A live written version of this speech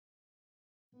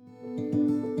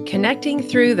Connecting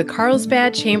Through the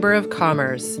Carlsbad Chamber of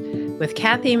Commerce with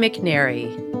Kathy McNary.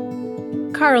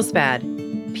 Carlsbad,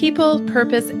 People,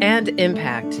 Purpose, and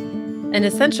Impact, an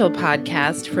essential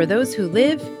podcast for those who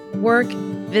live, work,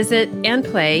 visit, and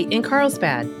play in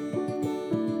Carlsbad.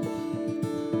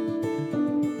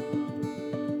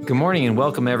 Good morning and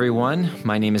welcome, everyone.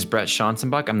 My name is Brett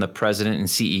Schanzenbach. I'm the president and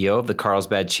CEO of the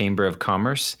Carlsbad Chamber of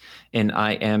Commerce, and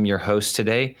I am your host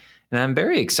today. And I'm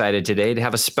very excited today to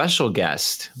have a special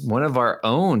guest, one of our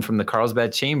own from the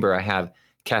Carlsbad Chamber. I have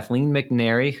Kathleen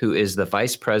McNary, who is the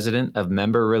Vice President of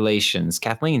Member Relations.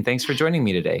 Kathleen, thanks for joining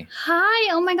me today.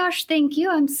 Hi. Oh my gosh, thank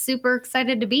you. I'm super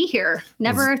excited to be here.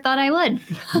 Never thought I would.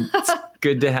 It's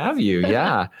good to have you.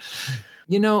 Yeah.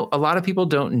 You know, a lot of people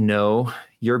don't know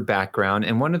your background.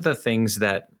 And one of the things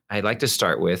that I'd like to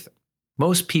start with,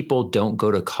 most people don't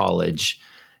go to college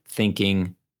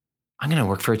thinking, I'm going to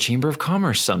work for a Chamber of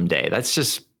Commerce someday. That's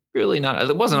just really not,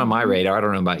 it wasn't on my radar. I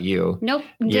don't know about you. Nope.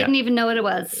 Didn't even know what it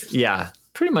was. Yeah,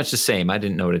 pretty much the same. I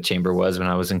didn't know what a chamber was when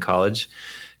I was in college.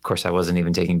 Of course, I wasn't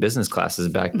even taking business classes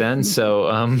back then.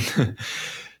 So,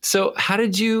 so how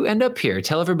did you end up here?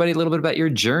 Tell everybody a little bit about your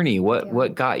journey.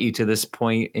 What got you to this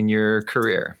point in your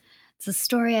career? It's a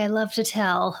story I love to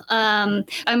tell.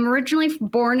 I'm originally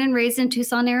born and raised in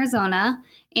Tucson, Arizona,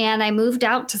 and I moved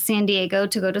out to San Diego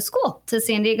to go to school, to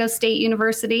San Diego State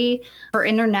University for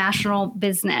international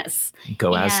business.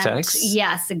 Go Aztecs?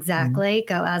 Yes, exactly.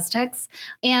 Go Aztecs.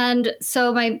 And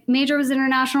so my major was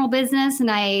international business,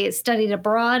 and I studied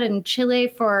abroad in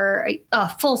Chile for a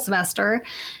full semester.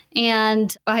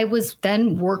 And I was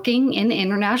then working in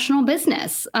international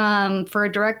business for a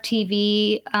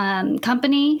DirecTV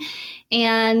company.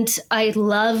 And I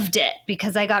loved it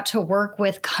because I got to work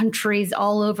with countries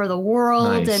all over the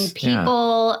world and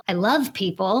people. Yeah. I love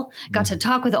people. Got to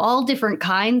talk with all different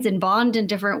kinds and bond in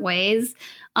different ways.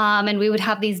 And we would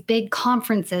have these big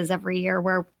conferences every year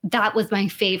where that was my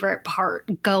favorite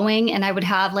part, going, and I would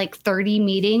have like 30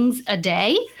 meetings a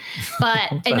day.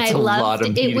 But and I loved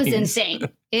it. It was insane.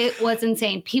 It was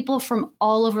insane. People from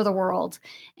all over the world.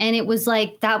 And it was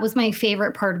like, that was my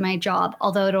favorite part of my job,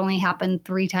 although it only happened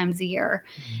 3 times a year.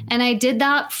 And I did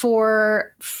that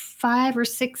for 5 or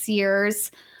 6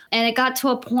 years. And it got to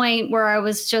a point where I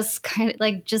was just kind of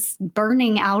like just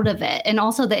burning out of it. And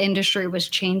also the industry was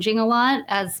changing a lot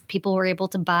as people were able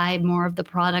to buy more of the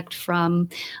product from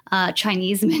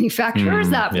Chinese manufacturers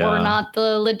that were not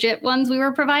the legit ones we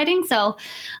were providing. So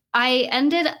I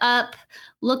ended up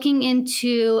looking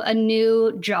into a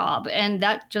new job, and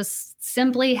that just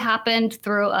simply happened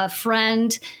through a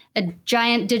friend, a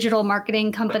giant digital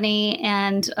marketing company,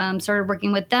 and started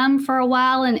working with them for a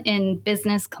while in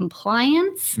business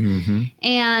compliance.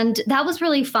 And that was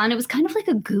really fun. It was kind of like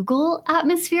a Google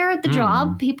atmosphere at the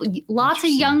job. Lots of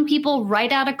young people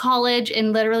right out of college,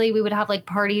 and literally we would have like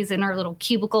parties in our little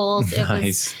cubicles.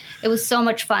 It was so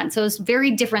much fun. So it was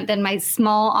very different than my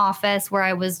small office where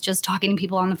I was just talking to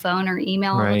people on the phone or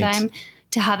email all the time,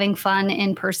 to having fun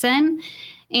in person.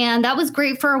 And that was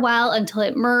great for a while until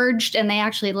it merged and they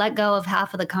actually let go of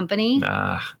half of the company.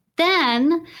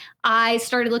 Then I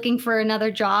started looking for another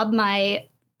job. My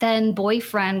then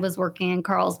boyfriend was working in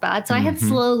Carlsbad. So I had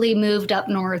slowly moved up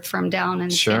north from down in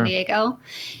San Diego.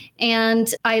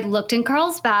 And I looked in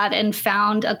Carlsbad and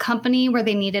found a company where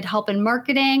they needed help in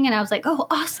marketing. And I was like, oh,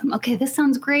 awesome. Okay, this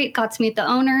sounds great. Got to meet the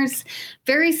owners.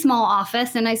 Very small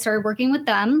office. And I started working with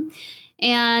them.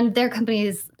 And their company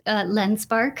is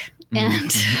Lenspark.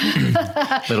 And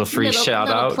little free shout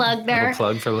out, plug there. Little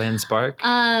plug for Lenspark.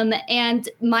 And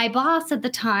my boss at the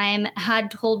time had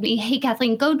told me, hey,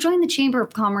 Kathleen, go join the Chamber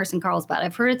of Commerce in Carlsbad.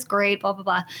 I've heard it's great, blah, blah,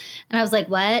 blah. And I was like,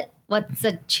 what? What's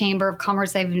a Chamber of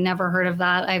Commerce? I've never heard of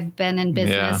that. I've been in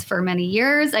business for many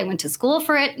years. I went to school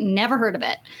for it, never heard of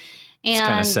it. And it's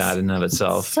kind of sad in and of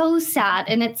itself. So sad.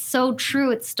 And it's so true.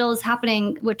 It still is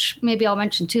happening, which maybe I'll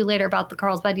mention too later about the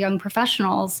Carlsbad Young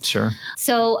Professionals. Sure.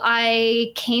 So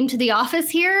I came to the office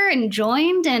here and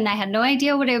joined, and I had no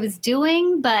idea what I was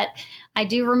doing, but I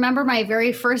do remember my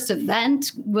very first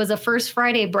event was a First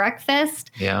Friday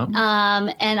breakfast. Yeah.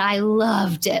 And I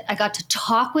loved it. I got to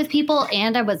talk with people,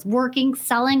 and I was working,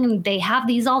 selling, and they have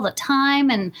these all the time.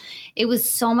 And it was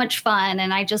so much fun.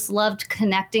 And I just loved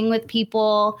connecting with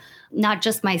people, not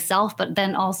just myself, but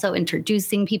then also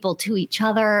introducing people to each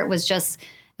other. It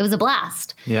was a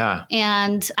blast. Yeah.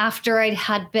 And after I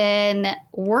had been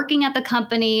working at the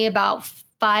company about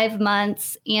 5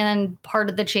 months and part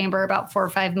of the chamber about 4 or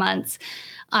 5 months,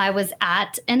 I was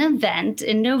at an event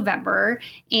in November,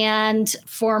 and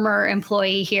former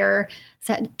employee here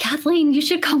said, Kathleen, you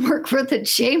should come work for the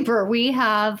chamber. We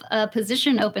have a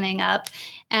position opening up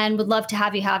and would love to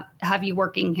have you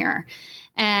working here.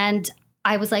 And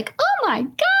I was like, oh my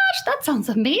gosh, that sounds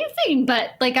amazing.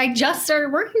 But like, I just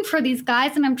started working for these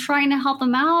guys and I'm trying to help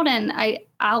them out, and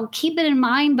I'll keep it in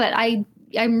mind, but I'm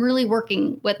really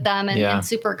working with them and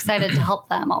super excited to help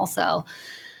them also.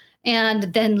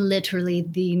 And then literally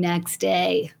the next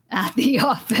day at the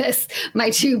office, my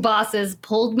two bosses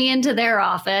pulled me into their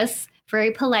office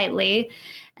very politely.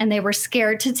 And they were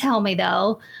scared to tell me,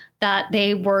 though, that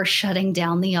they were shutting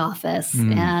down the office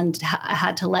and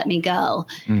had to let me go.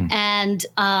 And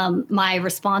my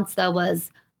response, though, was,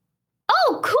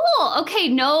 oh, cool. Okay,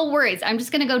 no worries. I'm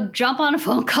just going to go jump on a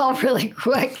phone call really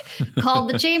quick. Called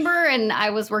the chamber, and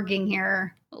I was working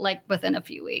here like within a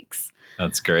few weeks.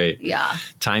 That's great. Yeah.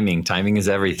 Timing is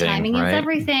everything. Timing right? is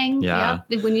everything. Yeah.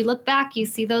 Yep. When you look back, you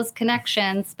see those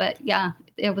connections. But yeah,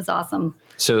 it was awesome.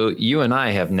 So you and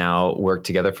I have now worked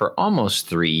together for almost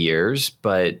 3 years,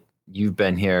 but you've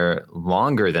been here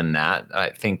longer than that. I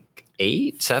think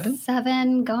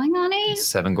 7 going on 8.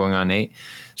 7 going on 8.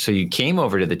 So you came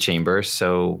over to the chamber.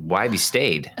 So why have you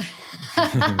stayed?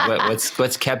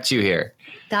 What's kept you here?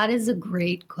 That is a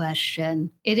great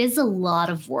question. It is a lot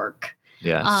of work.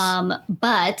 Yes.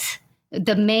 But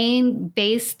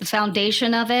the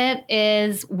foundation of it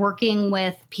is working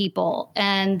with people.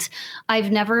 And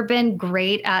I've never been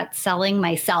great at selling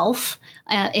myself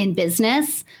in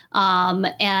business.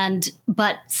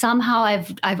 But somehow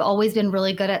I've always been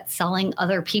really good at selling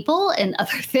other people and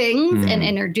other things and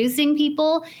introducing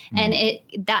people. And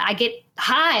I get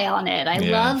high on it. I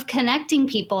love connecting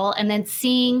people and then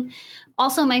seeing.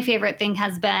 Also, my favorite thing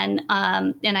has been,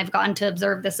 and I've gotten to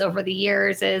observe this over the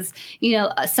years, is,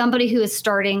 somebody who is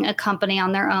starting a company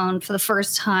on their own for the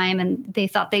first time, and they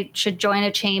thought they should join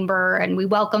a chamber, and we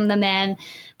welcome them in.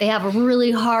 They have a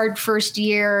really hard first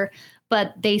year,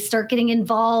 but they start getting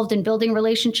involved and building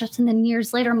relationships. And then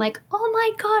years later, I'm like, oh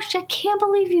my gosh, I can't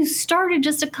believe you started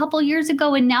just a couple years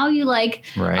ago. And now you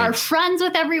are friends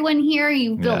with everyone here.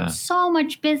 You built so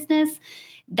much business.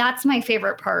 That's my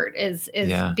favorite part is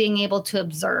being able to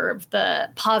observe the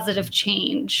positive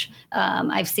change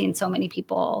I've seen so many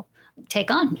people take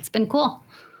on. It's been cool.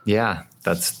 Yeah,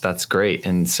 that's great.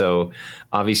 And so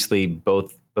obviously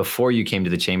both before you came to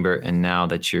the chamber and now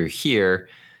that you're here,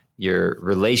 the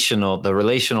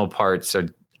relational parts are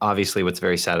obviously what's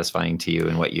very satisfying to you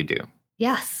in what you do.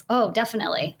 Yes. Oh,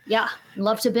 definitely. Yeah.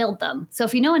 Love to build them. So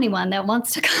if you know anyone that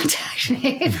wants to contact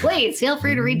me, please feel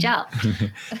free to reach out.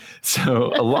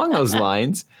 So along those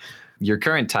lines, your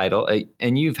current title,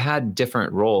 and you've had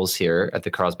different roles here at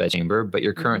the Carlsbad Chamber, but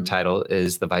your current title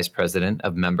is the Vice President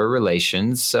of Member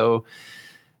Relations. So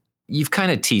you've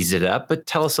kind of teased it up, but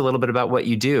tell us a little bit about what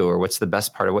you do, or what's the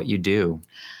best part of what you do.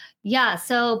 Yeah.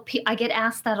 So I get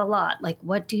asked that a lot, like,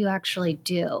 what do you actually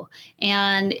do?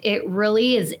 And it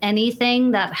really is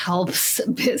anything that helps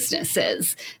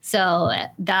businesses. So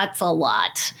that's a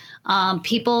lot.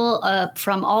 People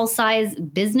from all size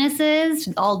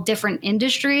businesses, all different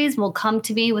industries will come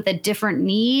to me with a different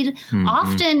need,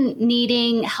 often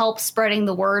needing help spreading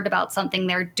the word about something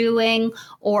they're doing,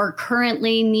 or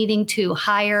currently needing to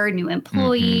hire new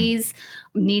employees.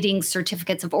 Needing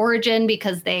certificates of origin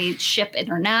because they ship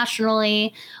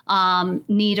internationally,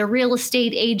 need a real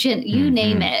estate agent, you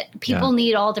name it. People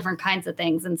need all different kinds of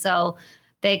things. And so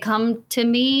they come to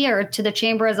me or to the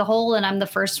chamber as a whole, and I'm the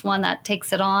first one that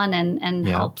takes it on and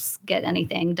helps get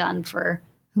anything done for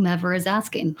whomever is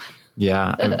asking.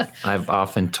 Yeah. And I've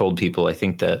often told people, I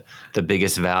think that the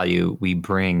biggest value we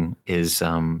bring is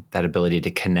that ability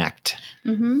to connect,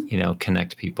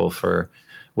 connect people for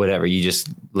whatever. You just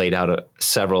laid out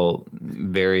several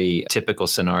very typical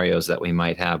scenarios that we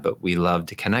might have, but we love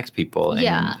to connect people.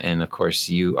 And of course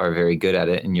you are very good at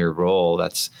it in your role.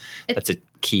 That's a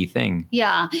key thing.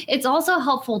 Yeah. It's also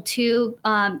helpful too,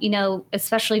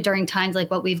 especially during times like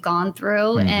what we've gone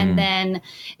through. And then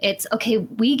it's okay.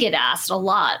 We get asked a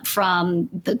lot from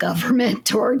the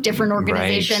government or different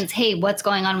organizations. Hey, what's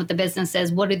going on with the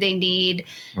businesses? What do they need?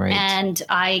 And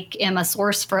I am a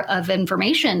source of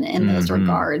information in those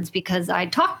regards because I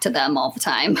talk to them all the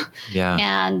time.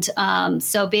 And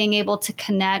so being able to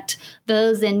connect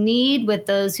those in need with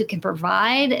those who can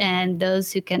provide and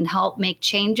those who can help make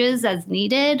changes as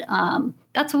needed.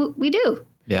 That's what we do.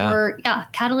 We're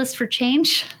catalyst for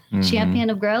change, champion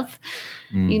of growth,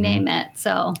 you name it.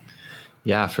 So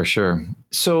yeah, for sure.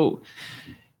 So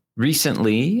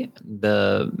recently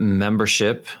the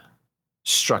membership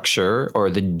structure or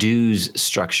the dues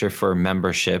structure for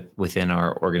membership within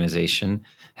our organization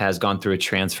has gone through a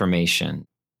transformation.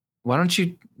 Why don't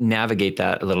you navigate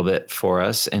that a little bit for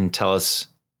us and tell us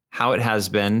how it has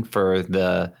been for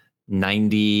the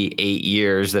 98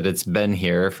 years that it's been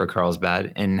here for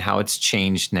Carlsbad and how it's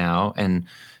changed now, and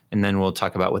And then we'll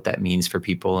talk about what that means for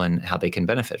people and how they can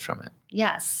benefit from it.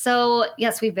 Yes. So,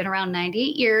 yes, we've been around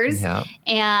 98 years. Yeah.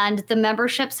 And the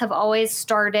memberships have always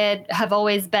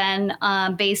been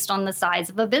based on the size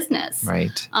of a business.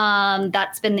 Right.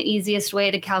 That's been the easiest way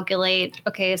to calculate,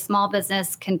 okay, a small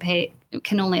business can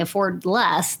only afford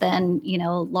less than,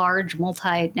 large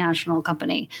multinational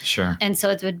company. Sure. And so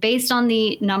it's been based on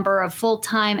the number of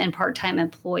full-time and part-time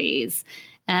employees.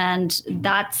 And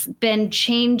that's been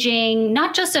changing,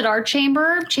 not just at our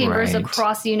chambers Right.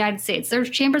 across the United States. There's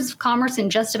chambers of commerce in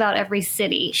just about every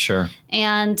city. Sure.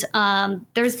 And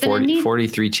there's been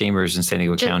 43 chambers in San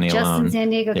Diego County just alone. in San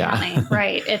Diego Yeah. County.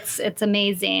 Right. It's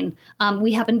amazing.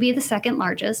 We happen to be the second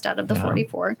largest out of the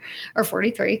 44 or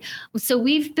 43. So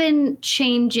we've been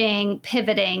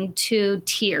pivoting to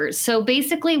tiers. So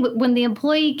basically when the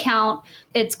employee count,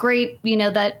 it's great,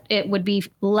 that it would be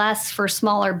less for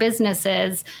smaller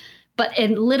businesses,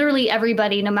 and literally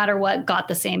everybody, no matter what, got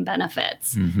the same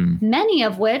benefits, many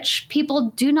of which people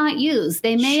do not use.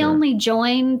 They may Sure. only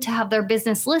join to have their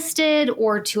business listed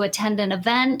or to attend an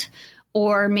event,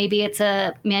 or maybe it's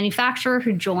a manufacturer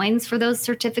who joins for those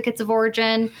certificates of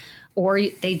origin, or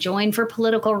they join for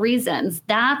political reasons.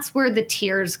 That's where the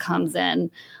tiers comes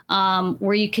in,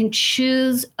 where you can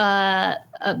choose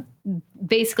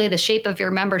basically the shape of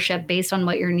your membership based on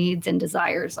what your needs and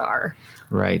desires are.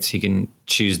 Right. So you can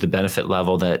choose the benefit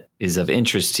level that is of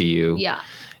interest to you. Yeah.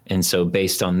 And so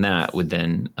based on that would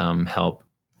then help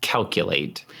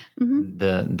calculate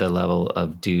the level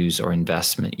of dues or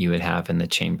investment you would have in the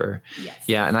chamber. Yes.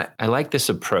 Yeah. And I like this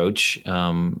approach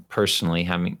personally,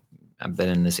 I've been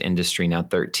in this industry now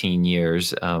 13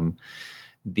 years.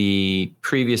 The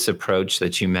previous approach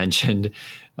that you mentioned,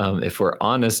 if we're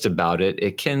honest about it,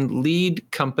 it can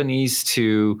lead companies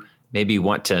to maybe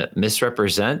want to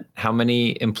misrepresent how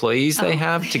many employees they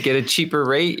have to get a cheaper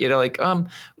rate.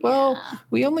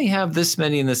 We only have this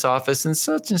many in this office and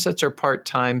such are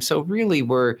part-time. So really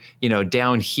we're,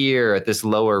 down here at this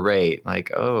lower rate.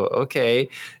 Like, oh, okay.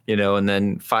 And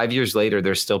then 5 years later,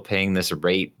 they're still paying this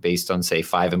rate based on, say,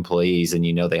 5 employees, and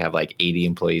they have like 80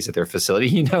 employees at their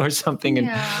facility, or something.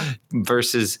 Yeah. And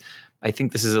versus, I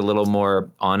think this is a little more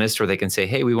honest, where they can say,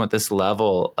 hey, we want this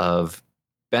level of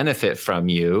benefit from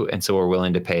you, and so we're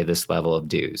willing to pay this level of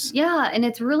dues. Yeah, and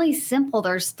it's really simple.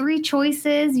 There's 3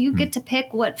 choices. You get to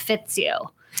pick what fits you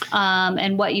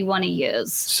and what you want to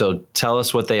use. So tell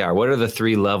us what they are. What are the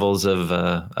 3 levels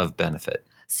of benefit?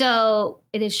 So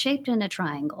it is shaped in a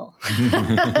triangle.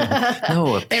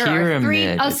 No, a There pyramid. are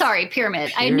 3. Oh, sorry,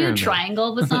 pyramid. I knew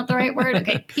triangle was not the right word.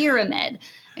 Okay, pyramid.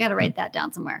 I got to write that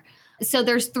down somewhere. So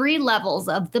there's 3 levels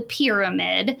of the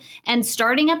pyramid, and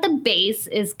starting at the base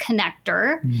is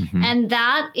connector. And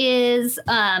that is,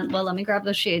 let me grab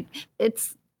the sheet.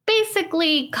 It's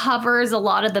basically covers a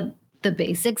lot of the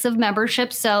basics of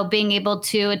membership. So being able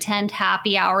to attend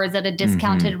happy hours at a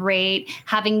discounted rate,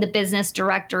 having the business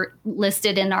director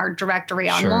listed in our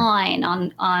directory online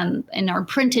in our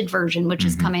printed version, which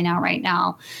is coming out right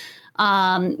now.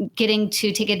 Getting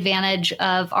to take advantage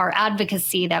of our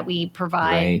advocacy that we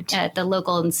provide at the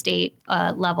local and state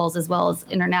levels, as well as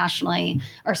nationally.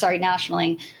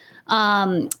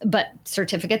 But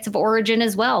certificates of origin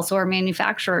as well. So our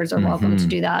manufacturers are welcome to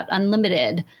do that,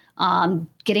 unlimited.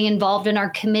 Getting involved in our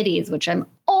committees, which I'm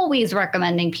always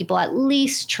recommending people at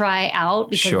least try out,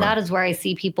 because that is where I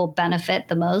see people benefit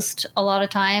the most a lot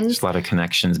of times. There's a lot of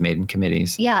connections made in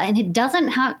committees. Yeah, and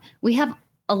we have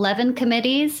 11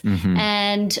 committees,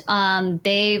 and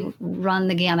they run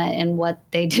the gamut in what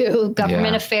they do.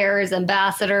 Government affairs,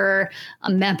 ambassador,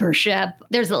 membership.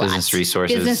 There's a lot. Business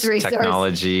resources,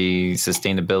 technology,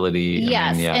 sustainability.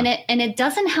 Yes, and it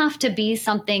doesn't have to be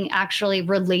something actually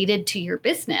related to your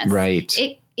business. Right.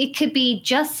 It could be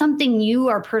just something you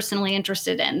are personally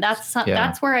interested in.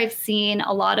 That's where I've seen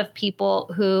a lot of people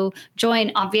who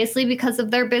join, obviously because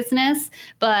of their business,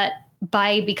 but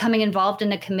by becoming involved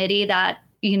in a committee that,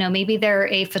 maybe they're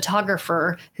a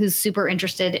photographer who's super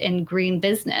interested in green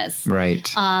business.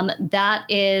 Right. That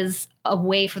is a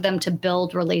way for them to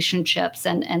build relationships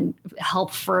and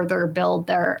help further build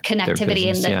their connectivity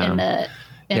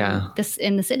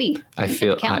in the city. I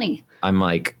feel county. I'm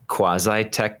like quasi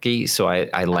techie, so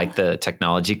I like the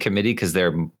technology committee because there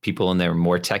are people in there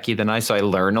more techie than I, so I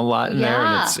learn a lot in there,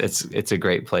 and it's a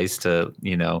great place to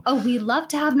Oh, we love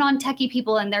to have non-techie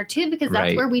people in there too, because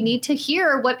that's where we need to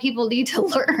hear what people need to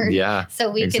learn. Yeah, so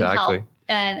we can help,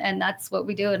 and that's what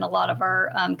we do in a lot of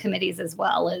our committees as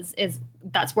well. Is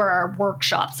that's where our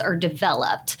workshops are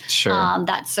developed. Sure.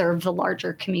 That serve the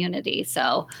larger community.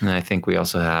 So, and I think we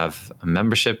also have a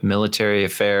membership, military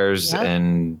affairs,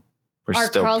 and We're Our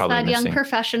still probably Carlsbad Young missing.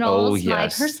 Professionals, Oh,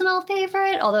 yes. my personal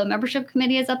favorite, although membership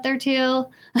committee is up there too.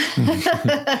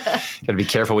 Got to be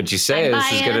careful what you say. I'm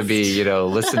This is going to be,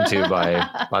 listened to by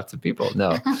lots of people.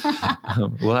 No,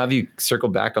 we'll have you circle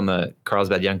back on the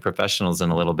Carlsbad Young Professionals in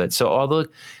a little bit. So although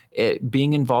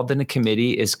being involved in a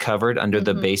committee is covered under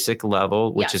the basic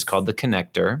level, which is Yes. called the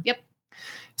connector. Yep.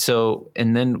 So,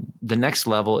 and then the next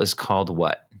level is called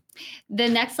what? The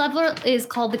next level is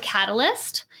called the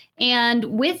Catalyst. And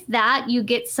with that, you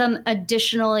get some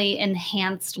additionally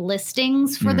enhanced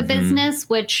listings for the business,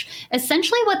 which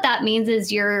essentially what that means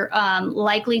is you're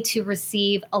likely to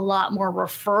receive a lot more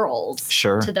referrals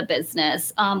to the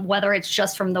business, whether it's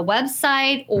just from the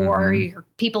website or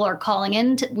people are calling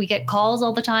in. We get calls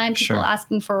all the time, people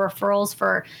asking for referrals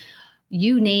for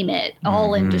you name it,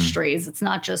 all industries. It's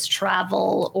not just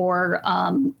travel or,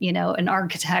 an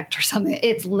architect or something.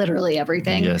 It's literally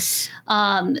everything. Yes.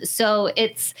 So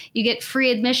you get free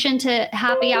admission to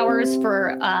happy hours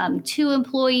for 2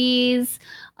 employees.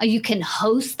 You can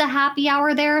host the happy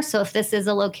hour there. So if this is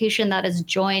a location that is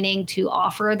joining to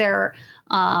offer their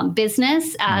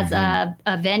business as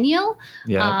a venue,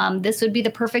 this would be the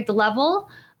perfect level.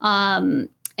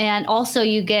 And also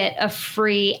you get a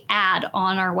free ad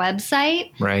on our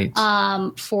website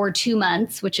for 2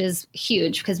 months, which is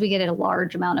huge because we get a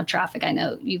large amount of traffic. I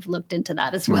know you've looked into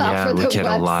that as well for the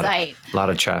website. A lot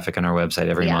of traffic on our website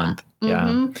every month.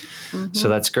 So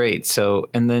that's great. So,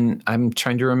 and then I'm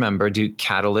trying to remember, do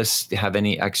Catalysts have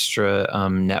any extra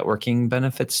networking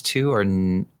benefits too, or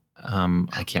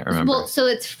I can't remember. Well, so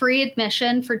it's free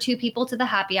admission for 2 people to the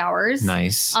happy hours.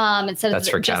 Nice. Instead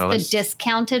of just the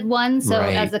discounted one. So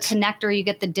as a connector, you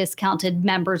get the discounted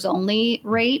members only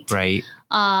rate. Right.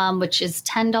 Which is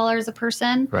 $10 a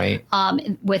person. Right.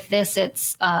 With this,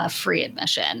 it's free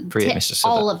admission. Free admission. So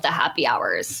all of the happy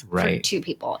hours for 2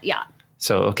 people. Yeah.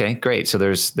 So, okay, great. So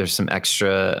there's some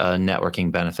extra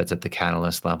networking benefits at the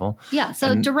Catalyst level. Yeah.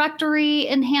 So directory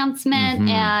enhancement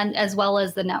and as well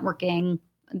as the networking.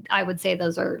 I would say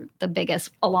those are the biggest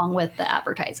along with the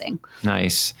advertising.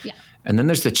 Nice. Yeah. And then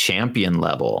there's the champion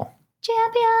level.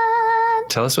 Champion.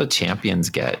 Tell us what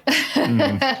champions get.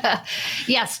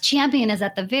 Yes, champion is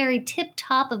at the very tip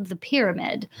top of the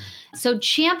pyramid. So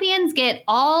champions get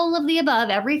all of the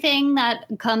above, everything that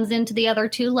comes into the other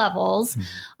 2 levels.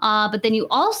 But then you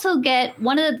also get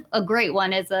a great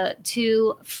one is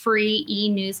 2 free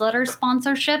e-newsletter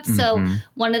sponsorships. So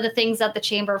one of the things that the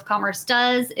Chamber of Commerce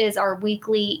does is our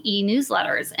weekly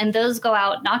e-newsletters. And those go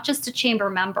out not just to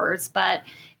chamber members, but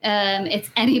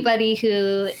it's anybody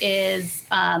who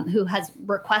has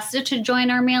requested to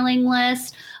join our mailing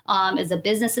list, is a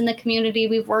business in the community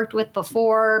we've worked with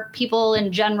before, people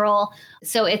in general.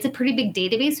 So it's a pretty big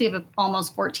database. We have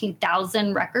almost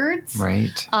 14,000 records.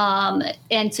 Right.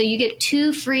 And so you get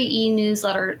 2 free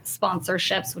e-newsletter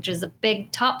sponsorships, which is a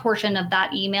big top portion of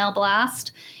that email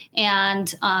blast.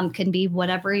 And can be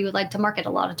whatever you would like to market. A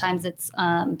lot of times it's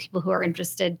people who are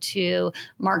interested to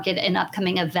market an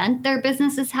upcoming event their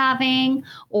business is having,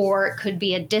 or it could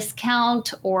be a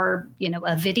discount or,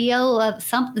 a video of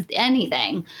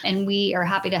anything. And we are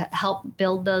happy to help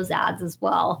build those ads as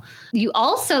well. You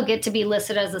also get to be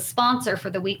listed as a sponsor for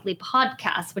the weekly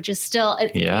podcast, which is still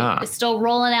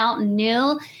rolling out and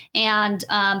new. And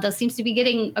those seems to be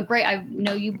getting I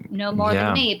know you know more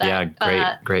than me,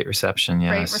 but great reception.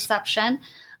 Yes. Great reception.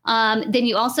 Then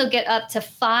you also get up to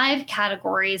 5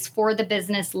 categories for the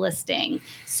business listing.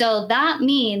 So that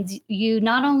means you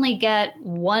not only get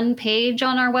 1 page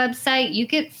on our website, you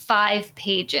get 5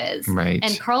 pages. Right.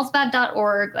 And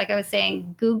carlsbad.org, like I was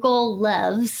saying, Google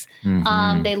loves.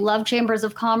 They love chambers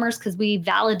of commerce because we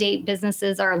validate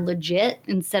businesses are legit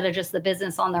instead of just the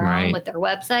business on their own with their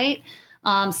website.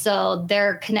 So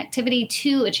their connectivity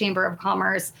to a chamber of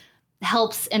commerce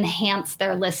helps enhance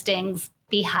their listings,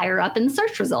 be higher up in the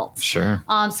search results. Sure.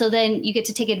 So then you get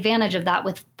to take advantage of that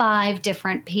with 5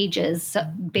 different pages, so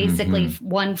basically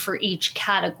 1 for each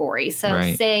category.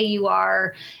 So say you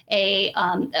are a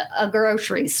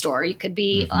grocery store, you could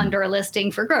be under a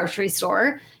listing for grocery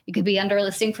store. You could be under a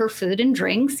listing for food and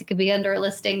drinks. You could be under a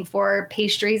listing for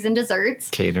pastries and desserts.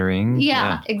 Catering.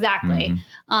 Yeah. Exactly.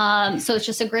 So it's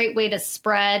just a great way to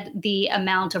spread the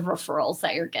amount of referrals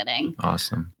that you're getting.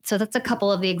 Awesome. So that's a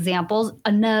couple of the examples.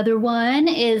 Another one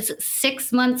is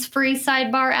 6 months free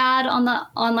sidebar ad on the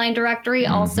online directory.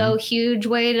 Also huge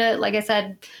way to, like I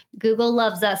said, Google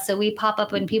loves us. So we pop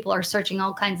up when people are searching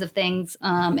all kinds of things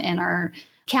in our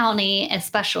county,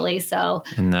 especially. So,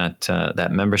 and that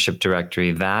membership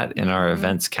directory, that and our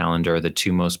events calendar are the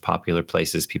 2 most popular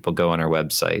places people go on our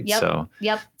website. So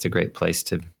it's a great place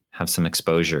to have some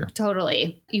exposure.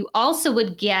 Totally. You also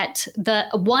would get the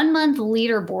 1-month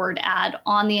leaderboard ad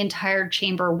on the entire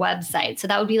chamber website. So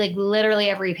that would be like literally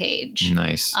every page.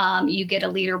 Nice. You get a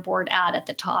leaderboard ad at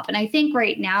the top. And I think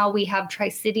right now we have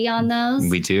Tri-City on those.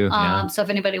 We do. Yeah. So if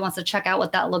anybody wants to check out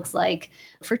what that looks like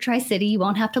for Tri-City, you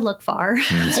won't have to look far.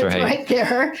 That's It's right.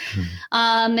 there.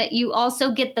 You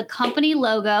also get the company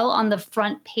logo on the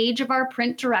front page of our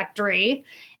print directory.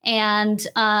 And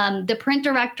the print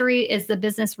directory is the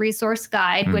business resource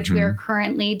guide, which we are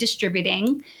currently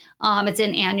distributing. It's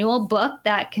an annual book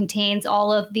that contains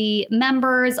all of the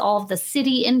members, all of the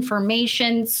city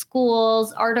information,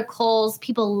 schools, articles.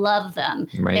 People love them.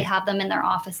 Right. They have them in their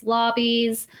office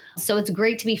lobbies. So it's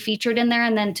great to be featured in there.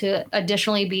 And then to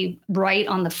additionally be right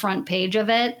on the front page of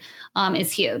it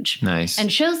is huge. Nice.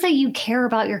 And shows that you care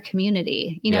about your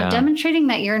community. You know, Yeah. demonstrating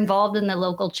that you're involved in the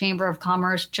local chamber of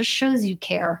commerce just shows you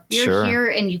care. You're Sure. here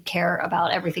and you care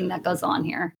about everything that goes on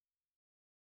here.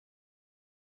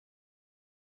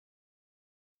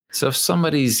 So if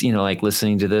somebody's, like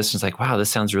listening to this and it's like, wow, this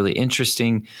sounds really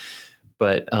interesting,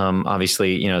 but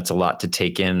obviously, it's a lot to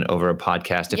take in over a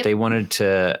podcast. If Yep. they wanted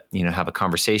to, have a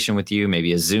conversation with you,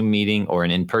 maybe a Zoom meeting or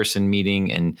an in-person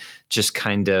meeting, and just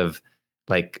kind of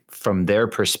like from their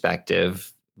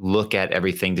perspective, look at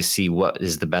everything to see what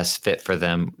is the best fit for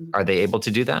them. Are they able to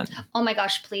do that? Oh my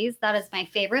gosh, please. That is my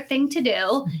favorite thing to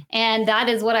do. And that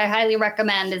is what I highly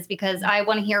recommend, is because I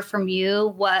want to hear from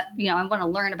you what, I want to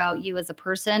learn about you as a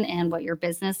person and what your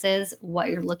business is, what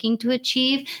you're looking to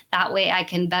achieve. That way I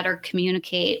can better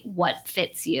communicate what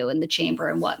fits you in the chamber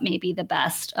and what may be the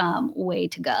best way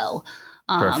to go.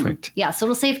 Perfect. Yeah, so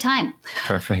it'll save time.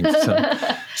 Perfect.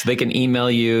 So they can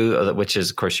email you, which is,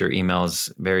 of course, your email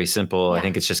is very simple. Yeah. I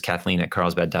think it's just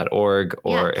Kathleen@carlsbad.org,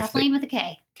 or Kathleen with a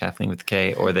K. Kathleen with a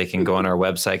K, or they can go on our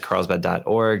website,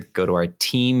 carlsbad.org, go to our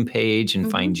team page and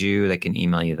find you. They can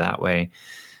email you that way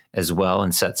as well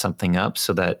and set something up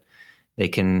so that they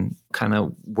can kind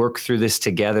of work through this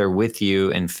together with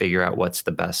you and figure out what's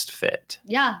the best fit.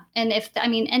 Yeah. And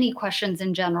any questions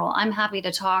in general, I'm happy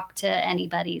to talk to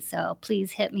anybody. So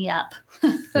please hit me up.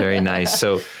 Very nice.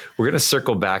 So we're going to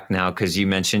circle back now because you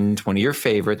mentioned one of your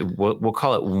favorites. We'll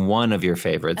call it one of your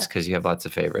favorites because you have lots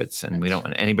of favorites and we don't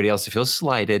want anybody else to feel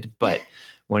slighted. But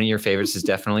one of your favorites is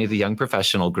definitely the Young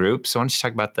Professional Group. So why don't you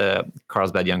talk about the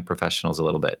Carlsbad Young Professionals a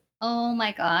little bit? Oh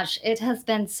my gosh, it has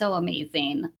been so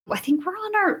amazing. I think we're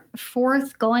on our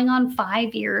 4th, going on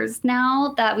 5 years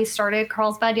now that we started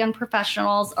Carlsbad Young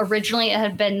Professionals. Originally, it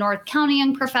had been North County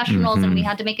Young Professionals, and we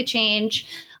had to make a change.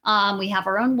 We have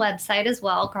our own website as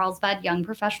well,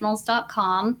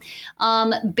 carlsbadyoungprofessionals.com.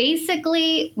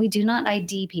 Basically, we do not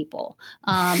ID people.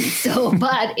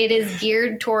 But it is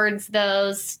geared towards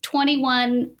those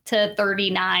 21 to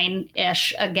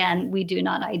 39-ish. Again, we do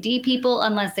not ID people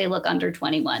unless they look under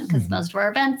 21, because most of our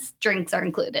events, drinks are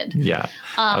included. Yeah.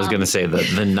 I was going to say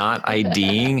the not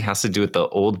IDing has to do with the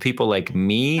old people like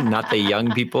me, not the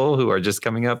young people who are just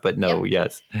coming up. But no,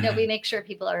 yes. No, we make sure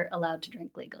people are allowed to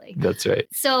drink legally. That's right.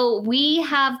 So we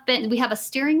have a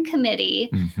steering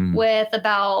committee with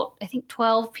about, I think,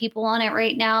 12 people on it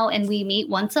right now. And we meet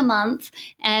once a month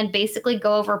and basically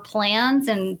go over plans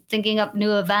and thinking up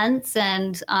new events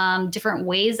and different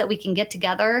ways that we can get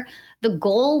together. The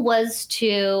goal was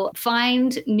to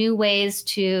find new ways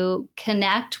to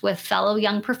connect with fellow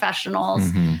young professionals,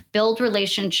 build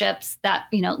relationships that,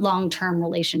 long-term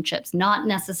relationships, not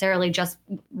necessarily just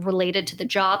related to the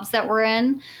jobs that we're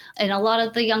in. And a lot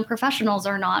of the young professionals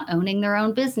are not owning their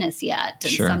own business yet.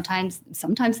 And Sure. sometimes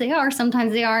they are,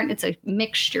 sometimes they aren't. It's a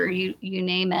mixture, you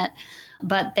name it.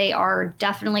 But they are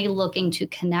definitely looking to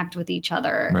connect with each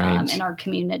other in our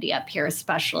community up here,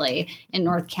 especially in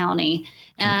North County.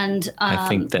 And I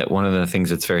think that one of the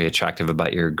things that's very attractive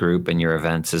about your group and your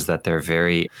events is that the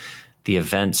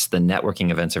networking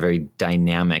events are very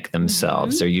dynamic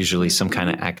themselves. They're usually some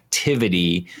kind of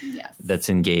activity that's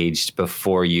engaged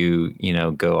before you,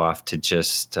 go off to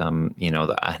just, a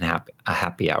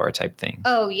happy hour type thing.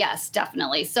 Oh, yes,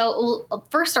 definitely. So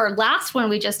first, our last one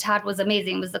we just had was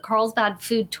amazing. It was the Carlsbad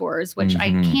Food Tours, which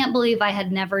I can't believe I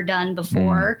had never done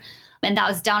before. And that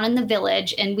was down in the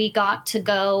village. And we got to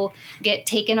go get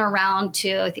taken around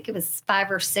to, I think it was 5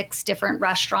 or 6 different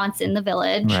restaurants in the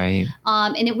village. Right.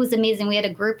 And it was amazing. We had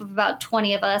a group of about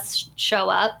 20 of us show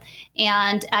up.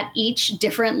 And at each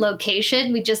different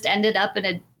location, we just ended up in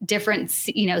a different,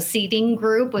 seating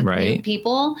group with new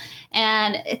people.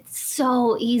 And it's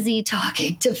so easy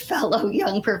talking to fellow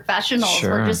young professionals.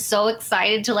 Sure. We're just so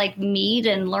excited to meet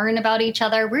and learn about each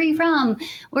other. Where are you from?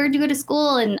 Where did you go to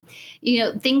school? And,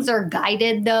 things are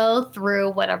guided though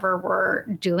through whatever we're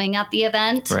doing at the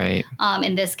event. Right.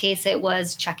 In this case, it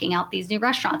was checking out these new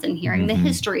restaurants and hearing the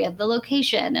history of the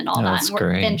location and all that.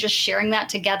 And just sharing that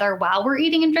together while we're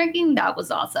eating and drinking. That was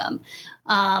awesome.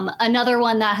 Another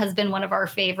one that has been one of our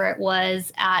favorite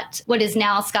was at what is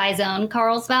now Sky Zone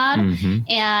Carlsbad.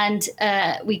 And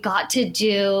we got to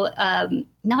do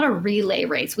not a relay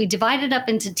race. We divided up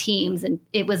into teams, and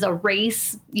it was a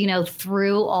race,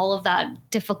 through all of that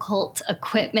difficult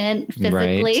equipment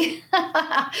physically.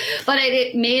 Right. But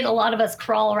it made a lot of us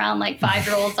crawl around like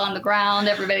 5-year-olds on the ground.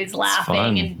 Everybody's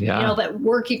laughing and, but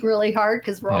working really hard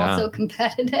because we're all so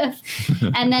competitive.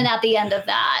 And then at the end of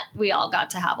that, we all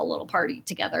got to have a little party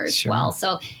together as well.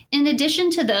 So in addition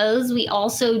to those, we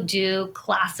also do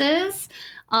classes.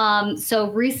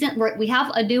 We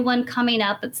have a new one coming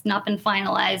up that's not been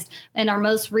finalized. And our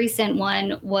most recent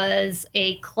one was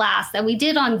a class that we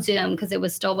did on Zoom because it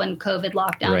was still when COVID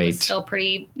lockdown was still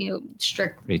pretty,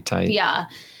 strict. Pretty tight. Yeah.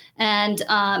 And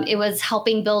it was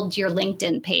helping build your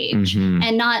LinkedIn page,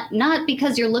 and not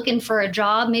because you're looking for a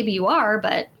job. Maybe you are,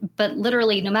 but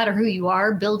literally, no matter who you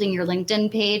are, building your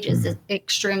LinkedIn page is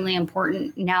extremely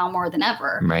important now more than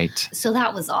ever. Right. So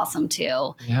that was awesome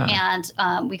too. Yeah.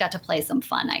 And we got to play some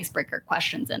fun icebreaker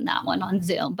questions in that one on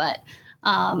Zoom. But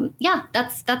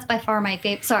that's by far my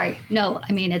favorite. Sorry, no,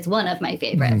 I mean it's one of my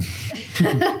favorites.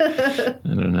 I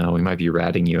don't know. We might be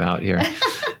ratting you out here.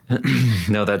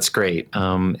 No, that's great.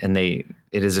 And it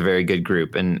is a very good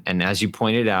group. And as you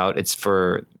pointed out, it's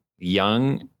for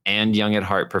young and young at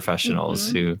heart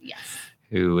professionals who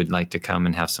would like to come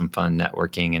and have some fun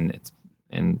networking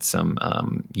and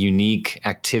some unique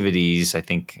activities, I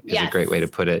think is a great way to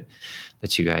put it,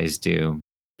 that you guys do.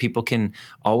 People can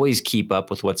always keep up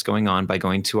with what's going on by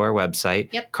going to our website,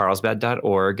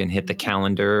 carlsbad.org, and hit the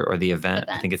calendar or the event.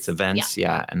 I think it's events.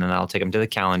 Yeah. And then that'll take them to the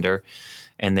calendar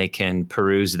and they can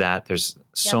peruse that. There's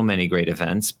so many great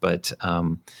events, but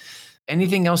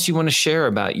anything else you want to share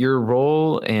about your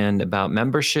role and about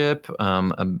membership,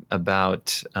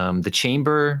 about the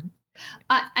chamber?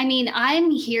 I mean, I'm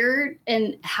here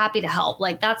and happy to help.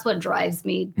 Like that's what drives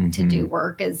me to do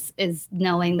work is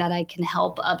knowing that I can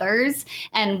help others.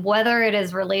 And whether it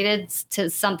is related to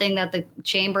something that the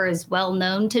chamber is well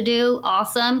known to do,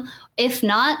 awesome. If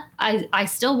not, I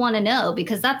still want to know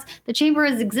because the chamber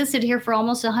has existed here for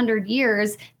almost 100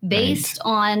 years based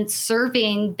on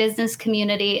serving business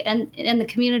community and the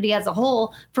community as a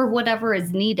whole for whatever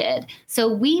is needed.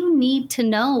 So we need to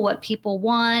know what people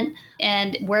want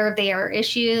and where there are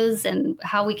issues and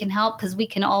how we can help because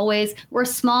we're a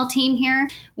small team here,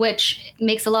 which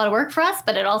makes a lot of work for us,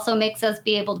 but it also makes us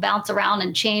be able to bounce around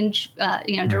and change,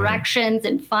 directions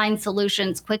and find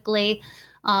solutions quickly.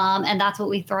 And that's what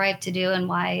we thrive to do and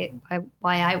why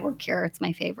I work here. It's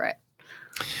my favorite.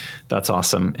 That's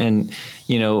awesome. And,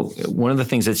 one of the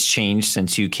things that's changed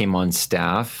since you came on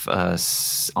staff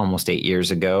almost 8 years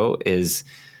ago is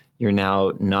you're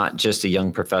now not just a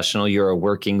young professional, you're a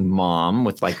working mom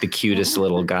with like the cutest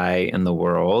little guy in the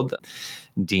world.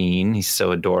 Dean, he's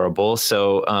so adorable.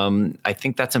 So I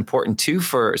think that's important too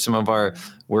for some of our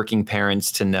working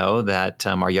parents to know that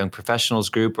our young professionals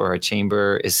group or our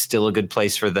chamber is still a good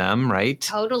place for them, right?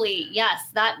 Totally. Yes.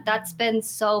 That's been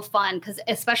so fun because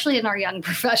especially in our young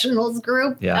professionals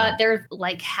group, there's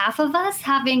like half of us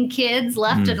having kids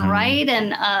left and right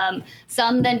and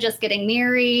some then just getting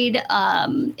married.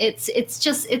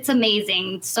 It's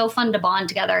amazing. It's so fun to bond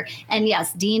together. And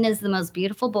yes, Dean is the most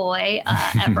beautiful boy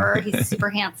ever. He's super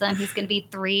handsome. He's going to be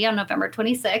 3 on November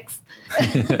 26th.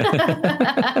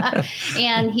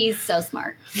 And he's so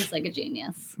smart. He's like a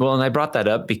genius. Well, and I brought that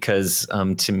up because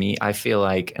to me, I feel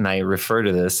like, and I refer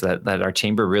to this, that our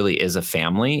chamber really is a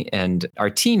family and our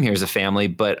team here is a family,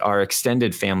 but our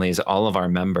extended family is all of our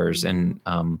members. And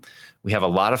we have a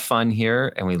lot of fun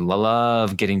here and we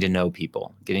love getting to know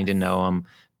people, getting to know them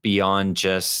beyond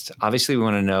just, obviously we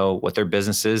want to know what their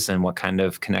business is and what kind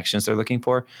of connections they're looking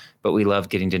for, but we love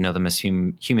getting to know them as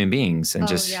human beings and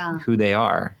who they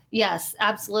are. Yes,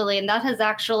 absolutely. And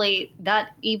that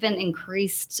even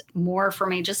increased more for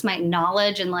me, just my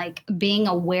knowledge and like being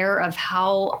aware of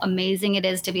how amazing it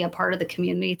is to be a part of the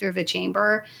community through the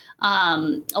chamber.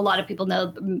 A lot of people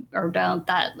know or don't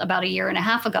that about a year and a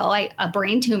half ago, a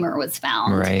brain tumor was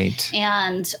found. Right.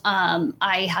 And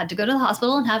I had to go to the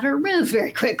hospital and have it removed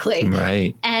very quickly.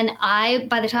 Right. And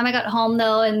by the time I got home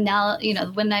though, and now,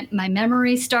 when my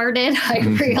memory started, I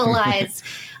realized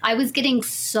I was getting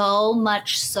so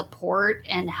much support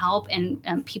and help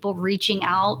and people reaching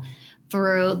out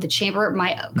through the chamber,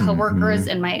 my coworkers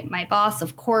and my boss,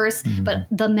 of course, but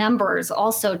the members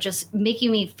also just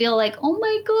making me feel like, oh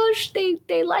my gosh,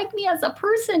 they like me as a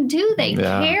person too. They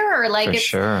care. Like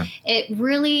it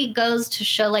really goes to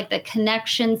show like the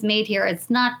connections made here. It's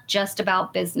not just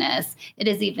about business. It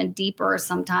is even deeper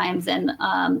sometimes. And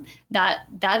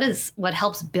that is what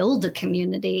helps build a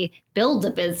community, build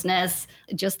a business,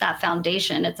 just that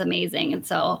foundation. It's amazing. And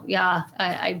so,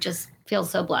 I just feel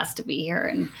so blessed to be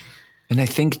here. And I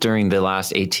think during the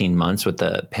last 18 months with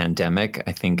the pandemic,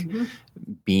 I think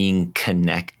being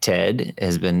connected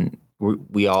has been,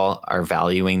 we all are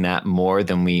valuing that more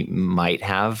than we might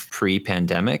have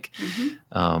pre-pandemic.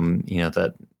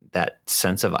 That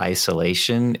sense of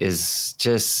isolation is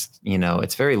just,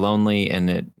 it's very lonely,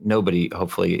 and nobody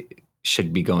hopefully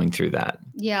should be going through that.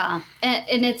 Yeah.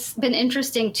 And it's been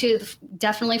interesting too,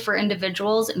 definitely for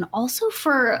individuals and also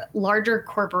for larger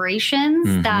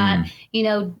corporations that,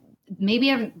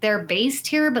 maybe they're based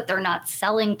here, but they're not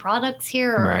selling products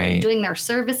here or doing their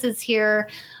services here.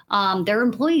 Their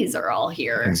employees are all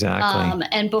here. Exactly.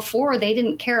 And before, they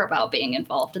didn't care about being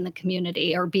involved in the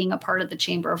community or being a part of the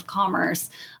Chamber of Commerce.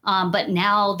 But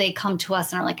now they come to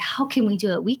us and are like, how can we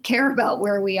do it? We care about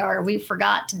where we are. We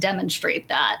forgot to demonstrate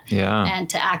that and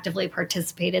to actively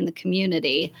participate in the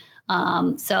community.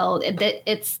 So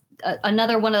it's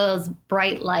another one of those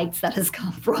bright lights that has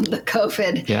come from the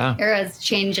COVID era's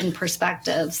change in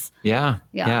perspectives. Yeah,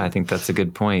 I think that's a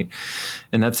good point.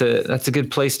 And that's a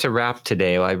good place to wrap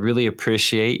today. Well, I really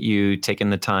appreciate you taking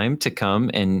the time to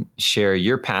come and share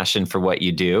your passion for what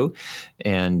you do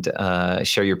and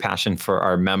share your passion for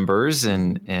our members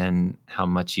and how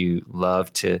much you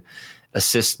love to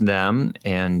assist them.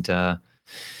 And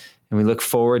we look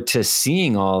forward to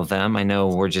seeing all of them. I know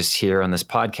we're just here on this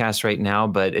podcast right now,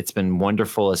 but it's been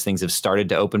wonderful as things have started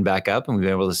to open back up and we've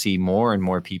been able to see more and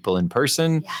more people in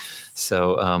person. Yes.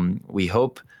 So we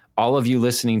hope all of you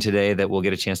listening today that we'll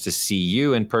get a chance to see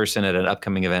you in person at an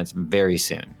upcoming event very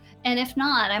soon. And if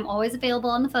not, I'm always available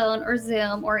on the phone or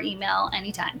Zoom or email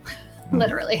anytime,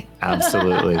 literally.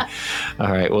 Absolutely.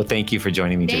 All right. Well, thank you for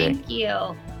joining me today. Thank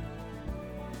you.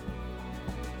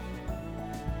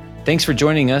 Thanks for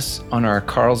joining us on our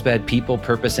Carlsbad People,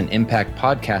 Purpose, and Impact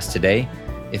podcast today.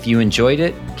 If you enjoyed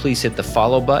it, please hit the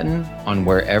follow button on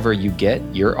wherever you get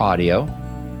your audio.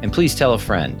 And please tell a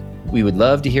friend. We would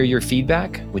love to hear your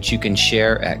feedback, which you can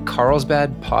share at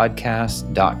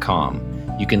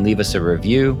carlsbadpodcast.com. You can leave us a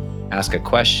review, ask a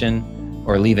question,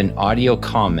 or leave an audio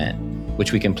comment,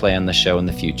 which we can play on the show in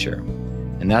the future.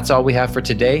 And that's all we have for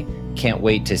today. Can't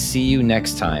wait to see you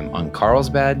next time on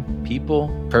Carlsbad People,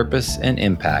 Purpose, and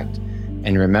Impact.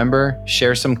 And remember,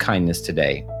 share some kindness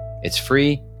today. It's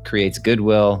free, creates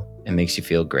goodwill, and makes you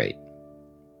feel great.